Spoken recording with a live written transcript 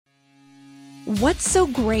What's so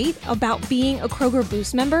great about being a Kroger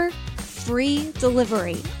Boost member? Free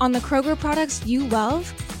delivery on the Kroger products you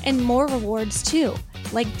love and more rewards too,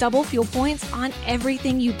 like double fuel points on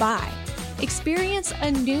everything you buy. Experience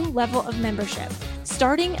a new level of membership,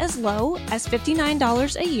 starting as low as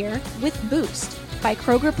 $59 a year with Boost by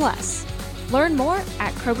Kroger Plus. Learn more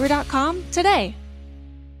at Kroger.com today.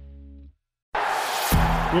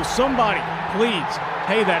 Will somebody please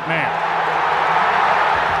pay that man?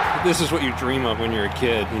 This is what you dream of when you're a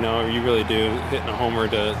kid, you know, you really do, hitting a homer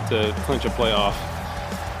to clinch a playoff.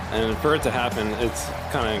 And for it to happen, it's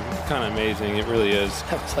kind of amazing. It really is.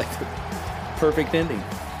 That was like the perfect ending.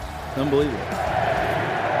 Unbelievable.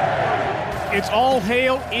 It's all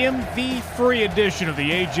hail MV-free edition of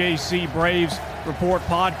the AJC Braves Report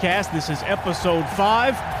podcast. This is episode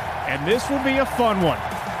 5, and this will be a fun one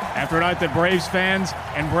after a night that Braves fans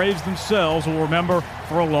and Braves themselves will remember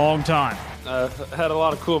for a long time. I've had a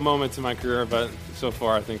lot of cool moments in my career, but so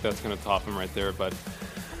far I think that's going to top them right there. But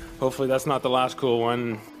hopefully that's not the last cool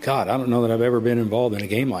one. God, I don't know that I've ever been involved in a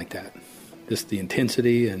game like that. Just the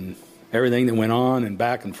intensity and everything that went on and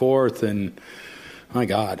back and forth, and my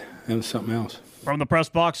God, it was something else. From the press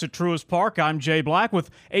box at Truist Park, I'm Jay Black with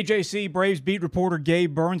AJC Braves beat reporter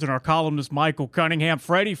Gabe Burns and our columnist Michael Cunningham.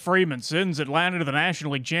 Freddie Freeman sends Atlanta to the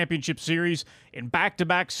National League Championship Series in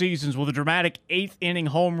back-to-back seasons with a dramatic 8th-inning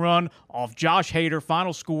home run off Josh Hader.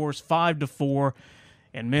 Final scores 5-4.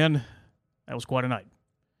 And, men, that was quite a night.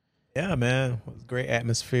 Yeah, man. It was a great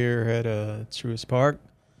atmosphere at Truist Park.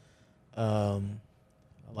 I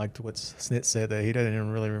liked what Snit said, that he doesn't even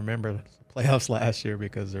really remember the playoffs last year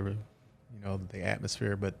because there were – the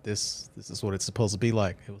atmosphere, but this is what it's supposed to be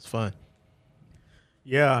like. It was fun.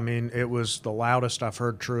 Yeah, I mean, it was the loudest I've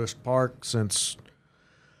heard Truist Park since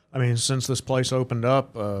this place opened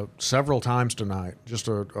up several times tonight. Just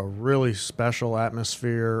a really special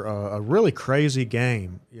atmosphere, a really crazy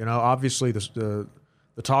game. You know, obviously the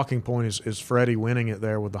talking point is Freddie winning it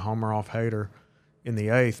there with the homer off Hader in the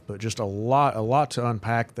 8th, but just a lot to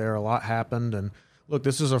unpack there. A lot happened, and look,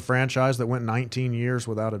 this is a franchise that went 19 years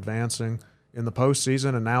without advancing in the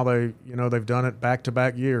postseason, and now they've done it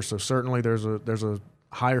back-to-back years. So certainly there's a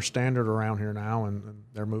higher standard around here now, and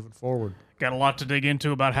they're moving forward. Got a lot to dig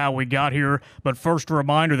into about how we got here, but first a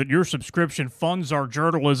reminder that your subscription funds our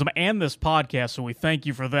journalism and this podcast, so we thank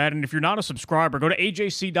you for that. And if you're not a subscriber, go to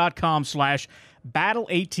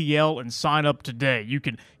ajc.com/battleatl and sign up today. You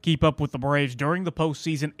can keep up with the Braves during the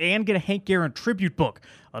postseason and get a Hank Aaron tribute book.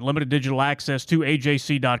 Unlimited digital access to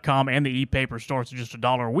ajc.com, and the e-paper starts at just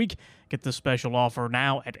 $1 a week. Get this special offer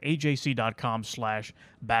now at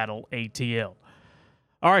ajc.com/battleatl.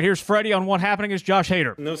 All right, here's Freddie on what happened against Josh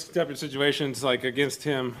Hader. In those type of situations, like against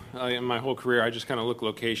him, in my whole career, I just kind of look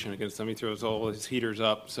location against him. He throws all his heaters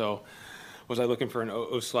up. So was I looking for an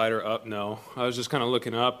O slider up? No. I was just kind of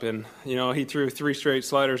looking up, and, he threw 3 straight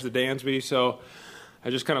sliders to Dansby. So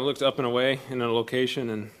I just kind of looked up and away in a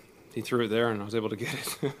location, and he threw it there, and I was able to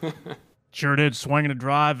get it. Sure did, swinging a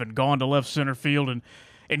drive and gone to left center field.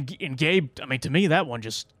 And Gabe, I mean, to me, that one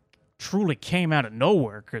just truly came out of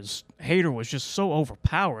nowhere because Hader was just so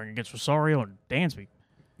overpowering against Rosario and Dansby.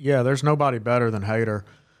 Yeah, there's nobody better than Hader.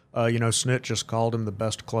 Snit just called him the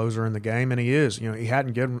best closer in the game, and he is. He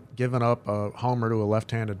hadn't given up a homer to a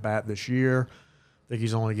left-handed bat this year. I think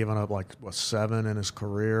he's only given up 7 in his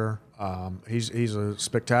career. He's a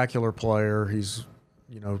spectacular player. He's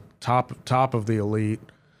top of the elite.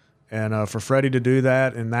 And for Freddie to do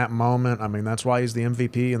that in that moment, I mean, that's why he's the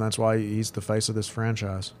MVP, and that's why he's the face of this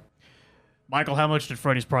franchise. Michael, how much did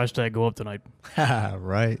Freddie's price tag go up tonight?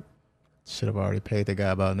 Right. Should have already paid the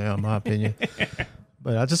guy by now, in my opinion.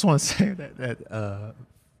 But I just want to say that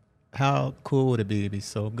how cool would it be to be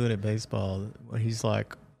so good at baseball where he's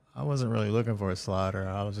like, I wasn't really looking for a slider.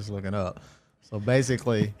 I was just looking up. So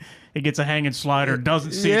basically, he gets a hanging slider,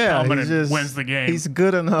 doesn't see it coming, and wins the game. He's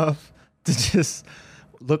good enough to just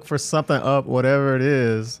look for something up, whatever it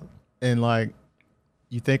is. And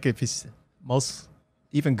you think if he's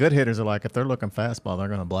even good hitters are if they're looking fastball, they're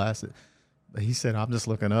going to blast it. But he said, I'm just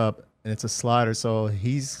looking up, and it's a slider. So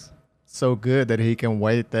he's so good that he can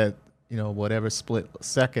wait that, whatever split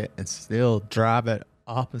second and still drive it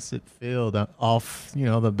opposite field off,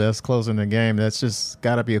 the best closer in the game. That's just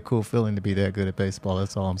got to be a cool feeling to be that good at baseball.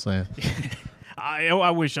 That's all I'm saying.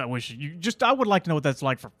 I wish I would like to know what that's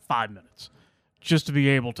like for 5 minutes. Just to be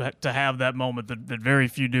able to have that moment that very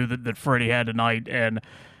few do that Freddie had tonight. And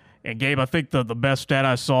Gabe, I think the best stat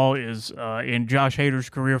I saw is in Josh Hader's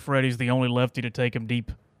career, Freddie's the only lefty to take him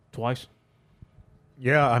deep twice.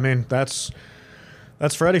 Yeah, I mean, that's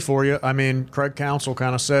Freddie for you. I mean, Craig Counsell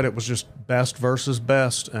kind of said it was just best versus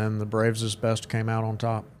best, and the Braves' best came out on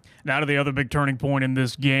top. Now to the other big turning point in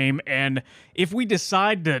this game. And if we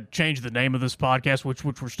decide to change the name of this podcast, which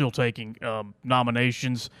we're still taking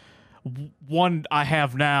nominations, one I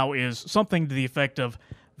have now is something to the effect of,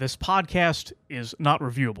 this podcast is not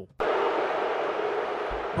reviewable.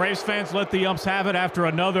 Braves fans let the umps have it after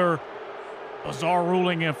another bizarre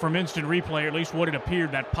ruling from instant replay, or at least what it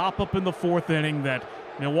appeared. That pop-up in the fourth inning that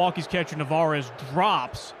Milwaukee's catcher Navarez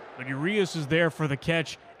drops, but Urias is there for the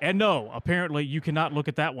catch. And no, apparently you cannot look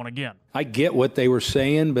at that one again. I get what they were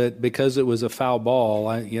saying, but because it was a foul ball,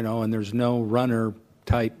 and there's no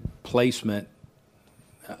runner-type placement,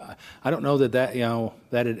 I don't know that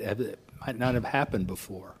it might not have happened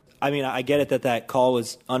before. I mean, I get it that call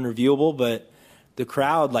was unreviewable, but the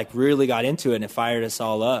crowd really got into it and it fired us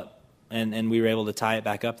all up, and we were able to tie it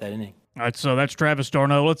back up that inning. All right, so that's Travis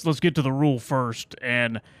d'Arnaud. Let's get to the rule first,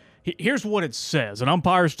 and here's what it says. An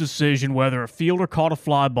umpire's decision whether a fielder caught a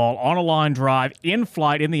fly ball on a line drive in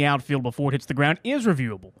flight in the outfield before it hits the ground is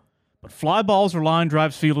reviewable, but fly balls or line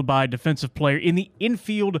drives fielded by a defensive player in the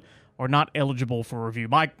infield are not eligible for review.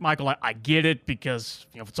 Michael, I get it, because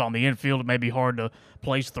if it's on the infield, it may be hard to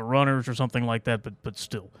place the runners or something like that, but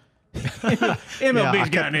still. MLB's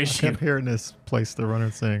got an issue. I kept hearing this place the runner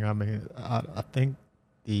thing. I mean, I think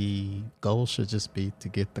the goal should just be to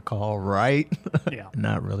get the call right. Yeah.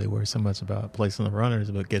 Not really worry so much about placing the runners,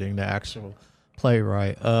 but getting the actual play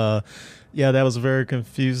right. Yeah, that was very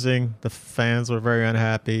confusing. The fans were very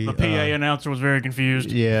unhappy. The PA announcer was very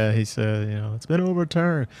confused. Yeah, he said, it's been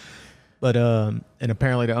overturned. But and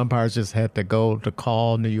apparently the umpires just had to go to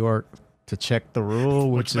call New York to check the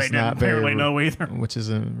rule, which they is not didn't apparently very know either. Which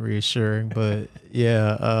isn't reassuring. But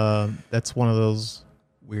yeah, that's one of those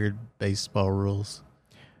weird baseball rules.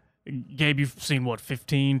 Gabe, you've seen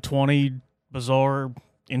 15, 20 bizarre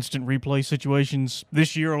instant replay situations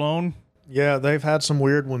this year alone? Yeah, they've had some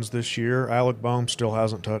weird ones this year. Alec Bohm still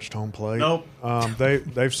hasn't touched home plate. Nope.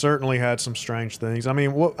 They've certainly had some strange things. I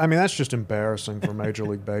mean, that's just embarrassing for Major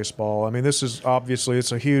League Baseball. I mean, this is obviously,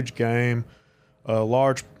 it's a huge game. A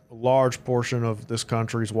large portion of this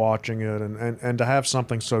country's watching it, and to have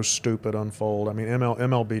something so stupid unfold. I mean,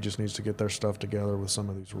 MLB just needs to get their stuff together with some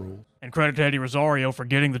of these rules. And credit to Eddie Rosario for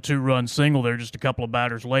getting the 2-run single there just a couple of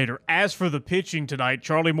batters later. As for the pitching tonight,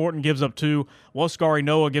 Charlie Morton gives up 2, Huascar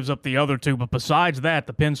Ynoa gives up the other 2, but besides that,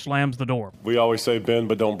 the pen slams the door. We always say bend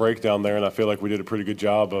but don't break down there, and I feel like we did a pretty good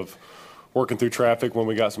job of working through traffic when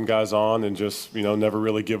we got some guys on, and just never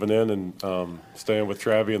really giving in, and staying with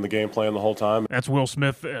Travie and the game plan the whole time. That's Will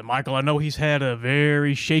Smith. Michael, I know he's had a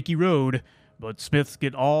very shaky road, but Smith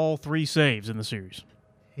get all 3 saves in the series.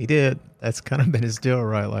 He did. That's kind of been his deal,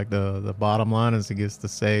 right? Like the bottom line is he gets the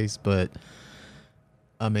saves, but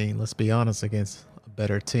I mean, let's be honest, against a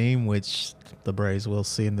better team, which the Braves will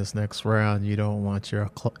see in this next round, you don't want your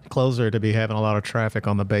closer to be having a lot of traffic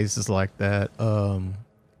on the bases like that.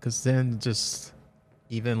 Because then just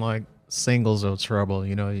even like singles are trouble,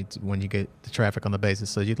 when you get the traffic on the bases.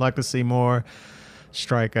 So you'd like to see more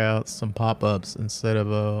strikeouts, some pop-ups instead of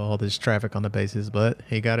all this traffic on the bases, but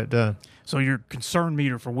he got it done. So your concern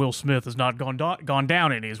meter for Will Smith has not gone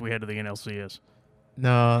down any as we head to the NLCS?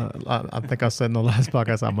 No, I think I said in the last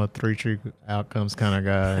podcast I'm a 3-tree outcomes kind of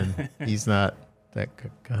guy, and he's not that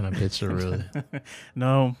kind of pitcher, really.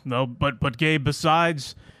 No, but Gabe,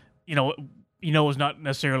 besides, is not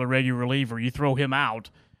necessarily a regular reliever. You throw him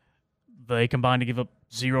out, they combine to give up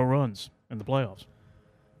 0 runs in the playoffs.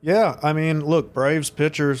 Yeah, I mean, look, Braves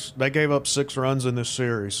pitchers, they gave up 6 runs in this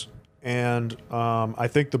series. And I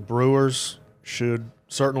think the Brewers should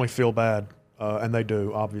certainly feel bad, and they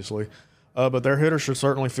do, obviously. But their hitters should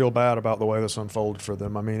certainly feel bad about the way this unfolded for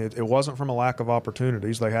them. I mean, it wasn't from a lack of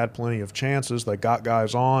opportunities. They had plenty of chances. They got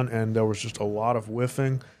guys on, and there was just a lot of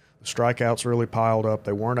whiffing. The strikeouts really piled up.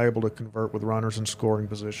 They weren't able to convert with runners in scoring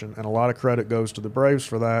position, and a lot of credit goes to the Braves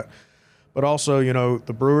for that. But also,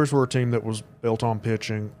 the Brewers were a team that was built on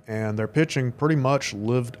pitching, and their pitching pretty much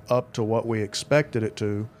lived up to what we expected it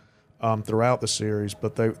to throughout the series.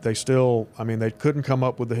 But they still, they couldn't come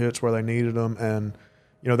up with the hits where they needed them, and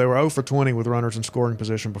they were 0 for 20 with runners in scoring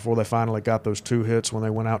position before they finally got those 2 hits when they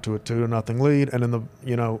went out to a 2-0 lead. And in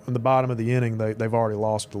the bottom of the inning, they've already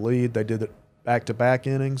lost the lead. They did it back-to-back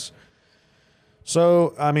innings.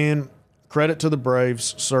 So, credit to the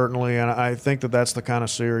Braves, certainly, and I think that's the kind of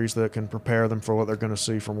series that can prepare them for what they're going to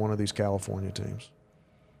see from one of these California teams.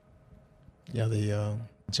 Yeah, the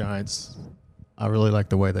Giants, I really like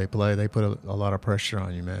the way they play. They put a lot of pressure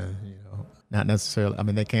on you, man. Not necessarily,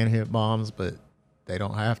 they can hit bombs, but they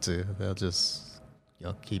don't have to. They'll just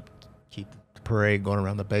keep the parade going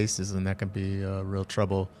around the bases, and that can be real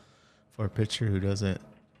trouble for a pitcher who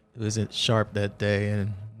isn't sharp that day.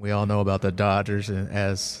 And we all know about the Dodgers, and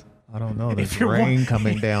as I don't know. There's rain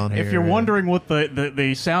coming down here. If you're wondering what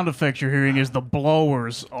the sound effects you're hearing is, the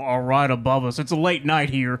blowers are right above us. It's a late night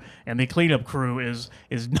here, and the cleanup crew is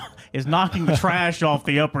knocking the trash off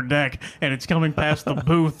the upper deck, and it's coming past the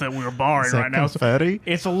booth that we're barring right now. Confetti?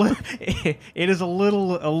 So it is a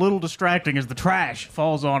little distracting as the trash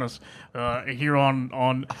falls on us here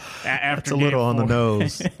on after. It's a little on the Game 4.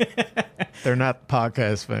 nose. They're not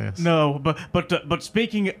podcast fans. No, but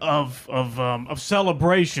speaking of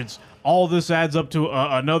celebrations, all this adds up to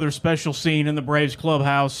another special scene in the Braves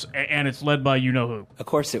clubhouse, and it's led by you-know-who. Of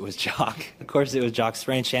course it was Jock. Of course it was Jock,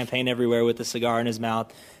 spraying champagne everywhere with a cigar in his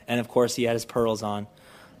mouth, and of course he had his pearls on.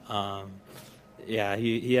 Yeah,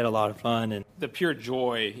 he had a lot of fun. And the pure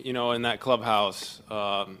joy, in that clubhouse,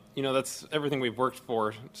 that's everything we've worked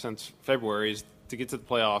for since February, is to get to the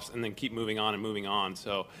playoffs and then keep moving on and moving on.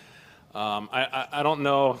 So I don't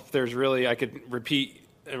know if there's really, I could repeat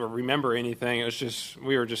or remember anything. It was just,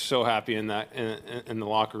 we were just so happy in the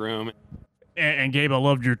locker room. And Gabe, I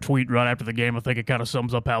loved your tweet right after the game. I think it kind of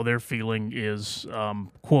sums up how their feeling is,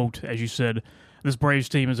 quote, as you said, this Braves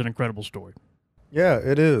team is an incredible story. Yeah,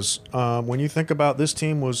 it is. When you think about this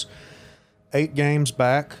team was 8 games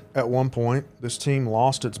back at one point. This team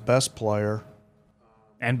lost its best player.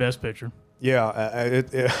 And best pitcher. Yeah.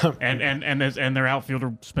 And their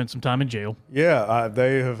outfielder spent some time in jail. Yeah,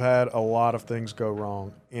 they have had a lot of things go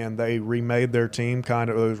wrong. And they remade their team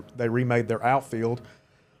they remade their outfield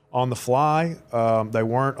on the fly. They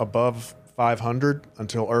weren't above 500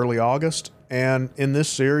 until early August. And in this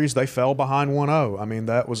series, they fell behind 1-0. I mean,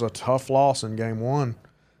 that was a tough loss in Game 1.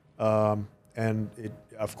 And,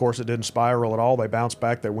 of course, it didn't spiral at all. They bounced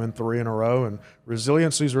back. They win 3 in a row. And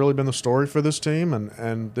resiliency's really been the story for this team.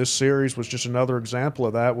 And this series was just another example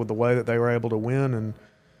of that with the way that they were able to win. And,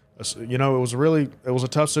 it was a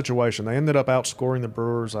tough situation. They ended up outscoring the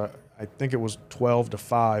Brewers. I think it was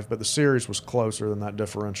 12-5, but the series was closer than that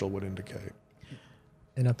differential would indicate.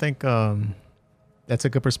 And I think that's a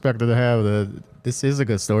good perspective to have. This is a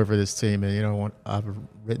good story for this team. And, I've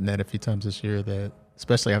written that a few times this year that,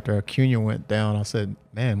 especially after Acuna went down, I said,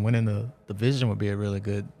 man, winning the division would be a really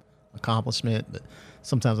good accomplishment. But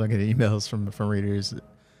sometimes I get emails from readers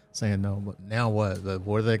saying, no, but now what?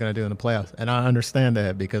 What are they going to do in the playoffs? And I understand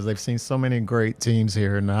that because they've seen so many great teams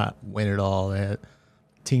here not win it all. They had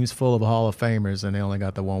teams full of Hall of Famers, and they only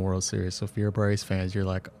got the one World Series. So if you're a Braves fans, you're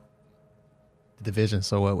like, the division,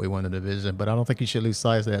 so what? We won the division. But I don't think you should lose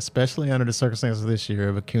sight of that, especially under the circumstances this year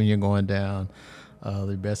of Acuna going down,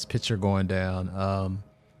 the best pitcher going down.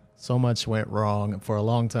 So much went wrong. For a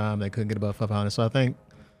long time, they couldn't get above 500. So I think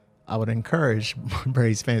I would encourage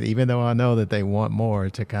Braves fans, even though I know that they want more,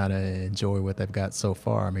 to kind of enjoy what they've got so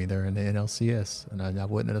far. I mean, they're in the NLCS, and I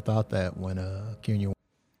wouldn't have thought that when Acuna won.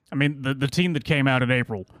 I mean, the team that came out in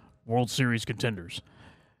April, World Series contenders,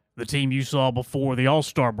 the team you saw before the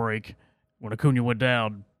All-Star break when Acuna went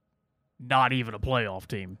down, not even a playoff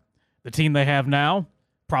team. The team they have now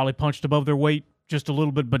probably punched above their weight just a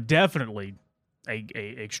little bit, but definitely a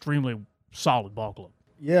extremely solid ball club.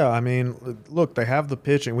 Yeah, I mean, look, they have the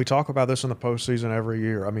pitching. We talk about this in the postseason every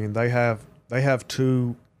year. I mean, they have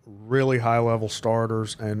 2 really high-level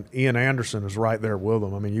starters, and Ian Anderson is right there with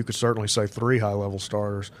them. I mean, you could certainly say 3 high-level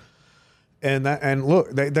starters. And look,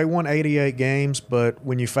 they won 88 games, but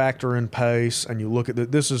when you factor in pace and you look at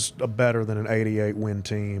this is a better than an 88-win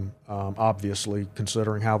team, obviously,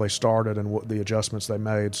 considering how they started and what the adjustments they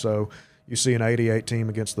made. So you see an 88 team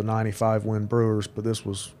against the 95-win Brewers, but this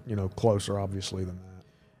was, closer, obviously, than that.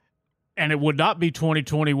 And it would not be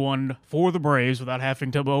 2021 for the Braves without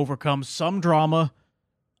having to overcome some drama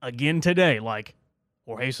again today, like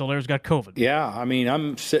Jorge Soler's got COVID. Yeah, I mean,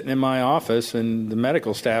 I'm sitting in my office, and the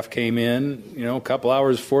medical staff came in, a couple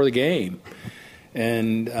hours before the game,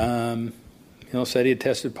 and said he had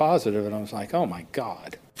tested positive, and I was like, oh my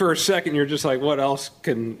God. For a second, you're just like, what else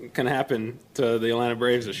can happen to the Atlanta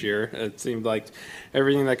Braves this year? It seemed like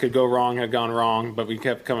everything that could go wrong had gone wrong, but we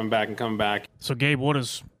kept coming back and coming back. So, Gabe, what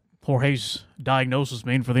does Jorge's diagnosis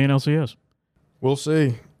mean for the NLCS? We'll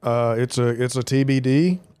see. It's a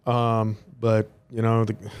TBD, but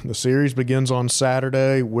the series begins on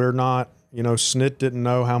Saturday. We're not, Snit didn't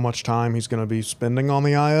know how much time he's going to be spending on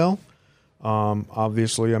the IL.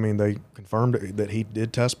 Obviously, I mean, they confirmed that he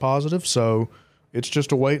did test positive, so it's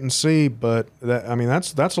just a wait and see. But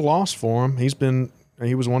that's a loss for him.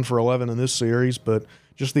 He was 1 for 11 in this series, but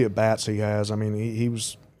just the at bats he has. I mean, he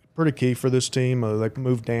was pretty key for this team. They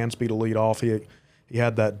moved Dansby to lead off. He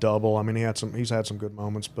had that double. I mean, he's had some good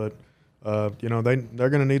moments, but. They're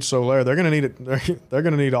going to need Soler. They're going to need it. They're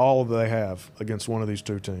going to need all that they have against one of these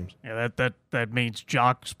 2 teams. Yeah, that means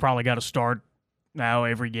Jock's probably got to start now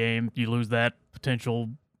every game. You lose that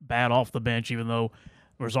potential bad off the bench, even though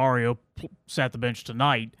Rosario sat the bench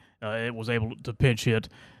tonight. It was able to pinch hit.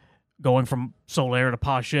 Going from Soler to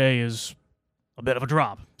Pache is a bit of a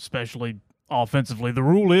drop, especially offensively. The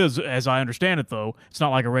rule is, as I understand it, though, it's not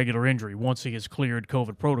like a regular injury. Once he has cleared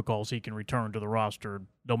COVID protocols, he can return to the roster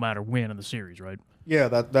no matter when in the series, right? Yeah,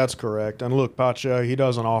 that's correct. And look, Pache, he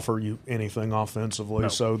doesn't offer you anything offensively. No.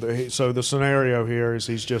 So the scenario here is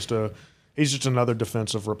he's just another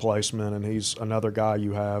defensive replacement, and he's another guy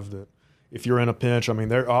you have that if you're in a pinch. I mean,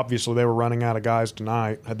 they were running out of guys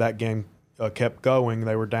tonight. Had that game kept going,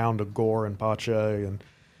 they were down to Gore and Pache, and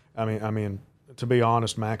I mean, to be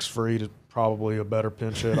honest, Max Fried is probably a better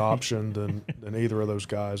pinch hit option than either of those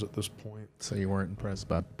guys at this point. So you weren't impressed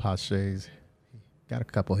by Pache's? He got a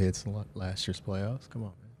couple hits in last year's playoffs. Come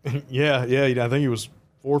on, man. Yeah. I think he was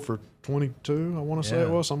 4 for 22. I want to say it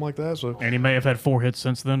was something like that. So, and he may have had 4 hits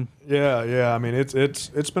since then. Yeah. I mean,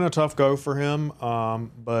 it's been a tough go for him,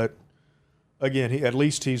 but. Again, he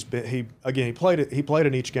played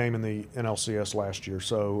in each game in the NLCS last year,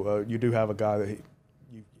 so you do have a guy that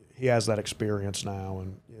he has that experience now,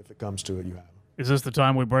 and if it comes to it, you have him. Is this the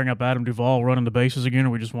time we bring up Adam Duvall running the bases again,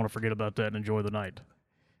 or we just want to forget about that and enjoy the night?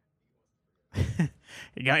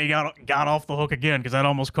 He got off the hook again because that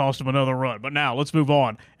almost cost him another run. But now let's move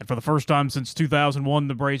on. And for the first time since 2001,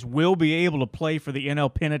 the Braves will be able to play for the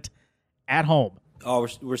NL pennant at home. Oh,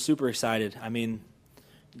 we're super excited. I mean,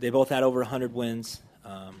 they both had over 100 wins.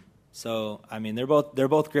 So I mean, they're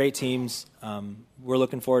both great teams. We're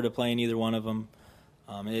looking forward to playing either one of them.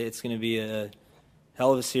 It's going to be a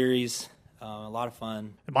hell of a series, a lot of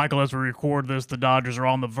fun. Michael, as we record this, the Dodgers are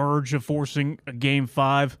on the verge of forcing a Game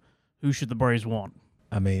 5. Who should the Braves want?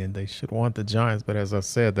 I mean, they should want the Giants, but as I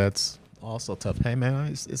said, that's also tough. Hey, man,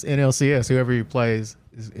 it's NLCS. Whoever you play is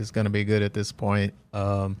going to be good at this point.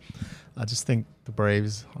 I just think the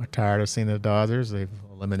Braves are tired of seeing the Dodgers. They've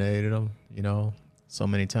eliminated them, so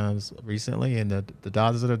many times recently. And the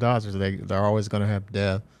Dodgers are the Dodgers. They're always going to have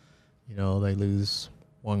depth. They lose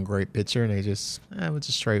one great pitcher, and they just, we'll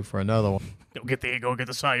just trade for another one. Go get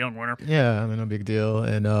the Cy Young winner. Yeah, I mean, no big deal.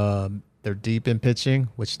 And they're deep in pitching,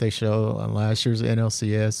 which they showed on last year's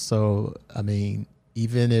NLCS. So, I mean,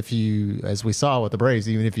 even if you, as we saw with the Braves,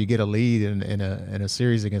 even if you get a lead in a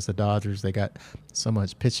series against the Dodgers, they got so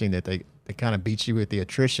much pitching that they kind of beat you with the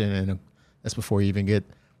attrition, and that's before you even get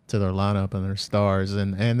to their lineup and their stars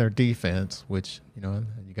and their defense, which you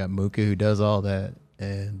got Mookie who does all that,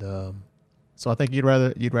 and so I think you'd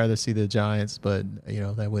rather see the Giants, but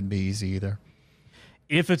that wouldn't be easy either.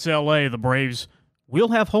 If it's LA, the Braves will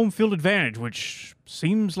have home field advantage, which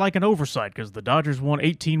seems like an oversight because the Dodgers won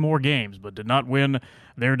 18 more games but did not win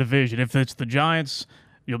their division. If it's the Giants,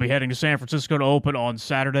 you'll be heading to San Francisco to open on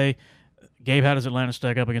Saturday. Gabe, how does Atlanta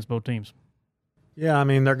stack up against both teams? Yeah, I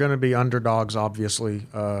mean, they're going to be underdogs, obviously.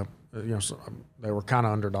 So they were kind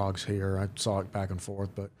of underdogs here. I saw it back and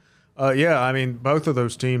forth. But, I mean, both of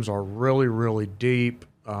those teams are really, really deep.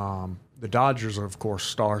 The Dodgers are, of course,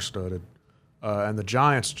 star-studded. And the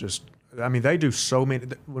Giants they do so many.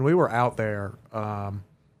 When we were out there,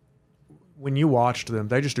 when you watched them,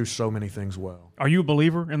 they just do so many things well. Are you a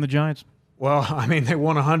believer in the Giants? Well, I mean, they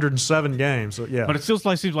won 107 games, so yeah. But it still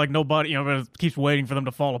seems like nobody, keeps waiting for them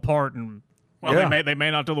to fall apart, and they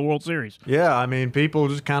may not do the World Series. Yeah, I mean, people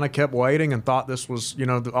just kind of kept waiting and thought this was,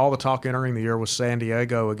 all the talk entering the year was San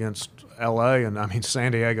Diego against L.A., and I mean,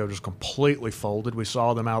 San Diego just completely folded. We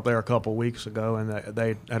saw them out there a couple weeks ago, and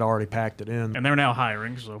they had already packed it in. And they're now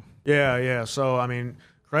hiring, so. Yeah. So, I mean,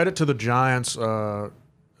 credit to the Giants.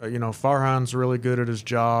 Farhan's really good at his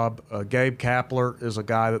job. Gabe Kapler is a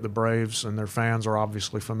guy that the Braves and their fans are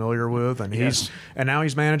obviously familiar with, and now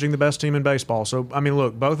he's managing the best team in baseball. So, I mean,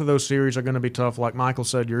 look, both of those series are going to be tough. Like Michael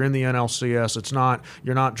said, you're in the NLCS.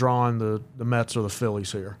 You're not drawing the Mets or the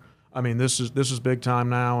Phillies here. I mean, this is big time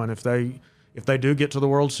now, and if they do get to the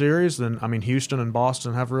World Series, then I mean, Houston and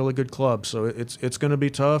Boston have really good clubs, so it's going to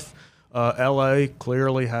be tough. LA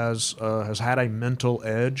clearly has had a mental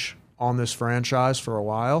edge on this franchise for a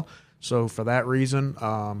while. So for that reason,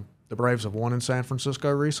 the Braves have won in San Francisco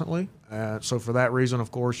recently. So for that reason,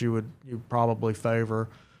 of course, you probably favor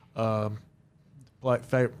playing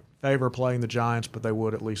the Giants, but they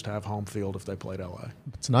would at least have home field if they played LA.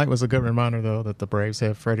 Tonight was a good reminder, though, that the Braves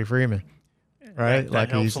have Freddie Freeman, right?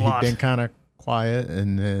 That he's been kind of quiet,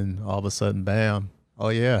 and then all of a sudden, bam! Oh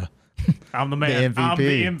yeah, I'm the man. I'm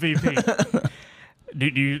the MVP.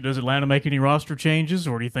 Does Atlanta make any roster changes,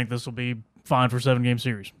 or do you think this will be fine for a 7-game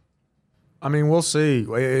series? I mean, we'll see.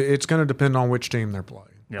 It's going to depend on which team they're playing.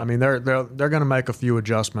 Yeah. I mean, they're going to make a few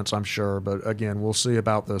adjustments, I'm sure, but again, we'll see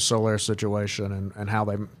about the Soler situation and how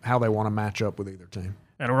they want to match up with either team.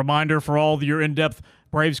 And a reminder for all your in-depth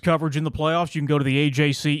Braves coverage in the playoffs, you can go to the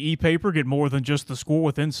AJC e-paper, get more than just the score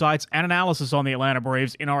with insights and analysis on the Atlanta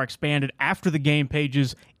Braves in our expanded after-the-game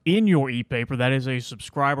pages in your e-paper. That is a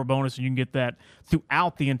subscriber bonus, and you can get that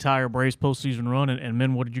throughout the entire Braves postseason run. And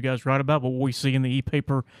men, what did you guys write about? What will we see in the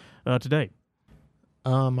e-paper today?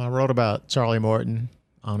 I wrote about Charlie Morton.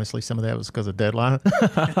 Honestly, some of that was because of deadline.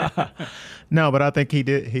 No, but I think he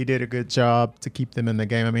did a good job to keep them in the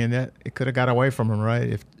game. I mean, it could have got away from him, right?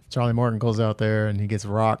 If Charlie Morton goes out there and he gets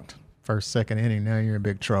rocked first, second inning, now you're in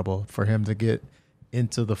big trouble. For him to get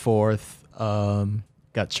into the fourth,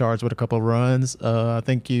 got charged with a couple of runs. I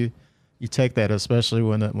think you take that, especially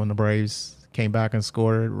when the Braves came back and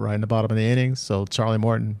scored right in the bottom of the inning. So Charlie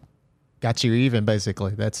Morton got you even,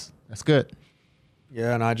 basically. That's good.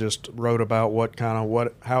 Yeah, and I just wrote about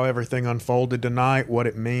how everything unfolded tonight, what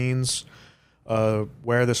it means,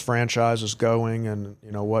 where this franchise is going, and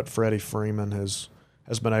what Freddie Freeman has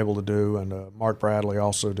been able to do. And Mark Bradley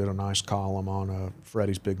also did a nice column on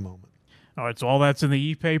Freddie's big moment. All right, so all that's in the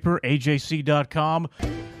e-paper, ajc.com.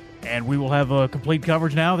 And we will have complete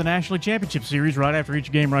coverage now of the National League Championship Series right after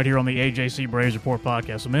each game right here on the AJC Braves Report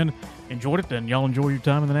podcast. So, men, enjoyed it, and y'all enjoy your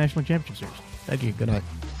time in the National League Championship Series. Thank you. Good night.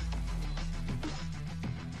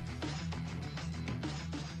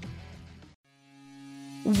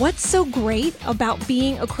 What's so great about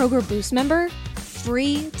being a Kroger Boost member?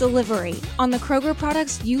 Free delivery on the Kroger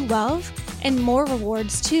products you love and more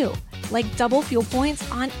rewards too, like double fuel points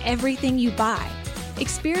on everything you buy.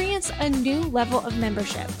 Experience a new level of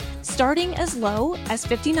membership, starting as low as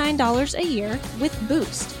 $59 a year with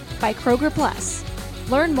Boost by Kroger Plus.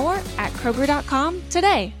 Learn more at Kroger.com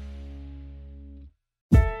today.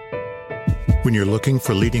 When you're looking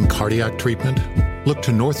for leading cardiac treatment, look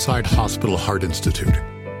to Northside Hospital Heart Institute.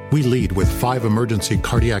 We lead with 5 emergency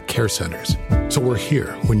cardiac care centers, so we're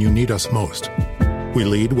here when you need us most. We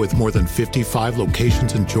lead with more than 55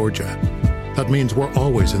 locations in Georgia. That means we're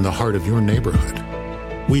always in the heart of your neighborhood.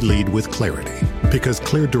 We lead with clarity, because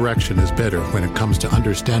clear direction is better when it comes to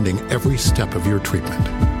understanding every step of your treatment.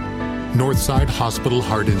 Northside Hospital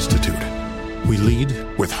Heart Institute. We lead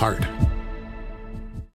with heart.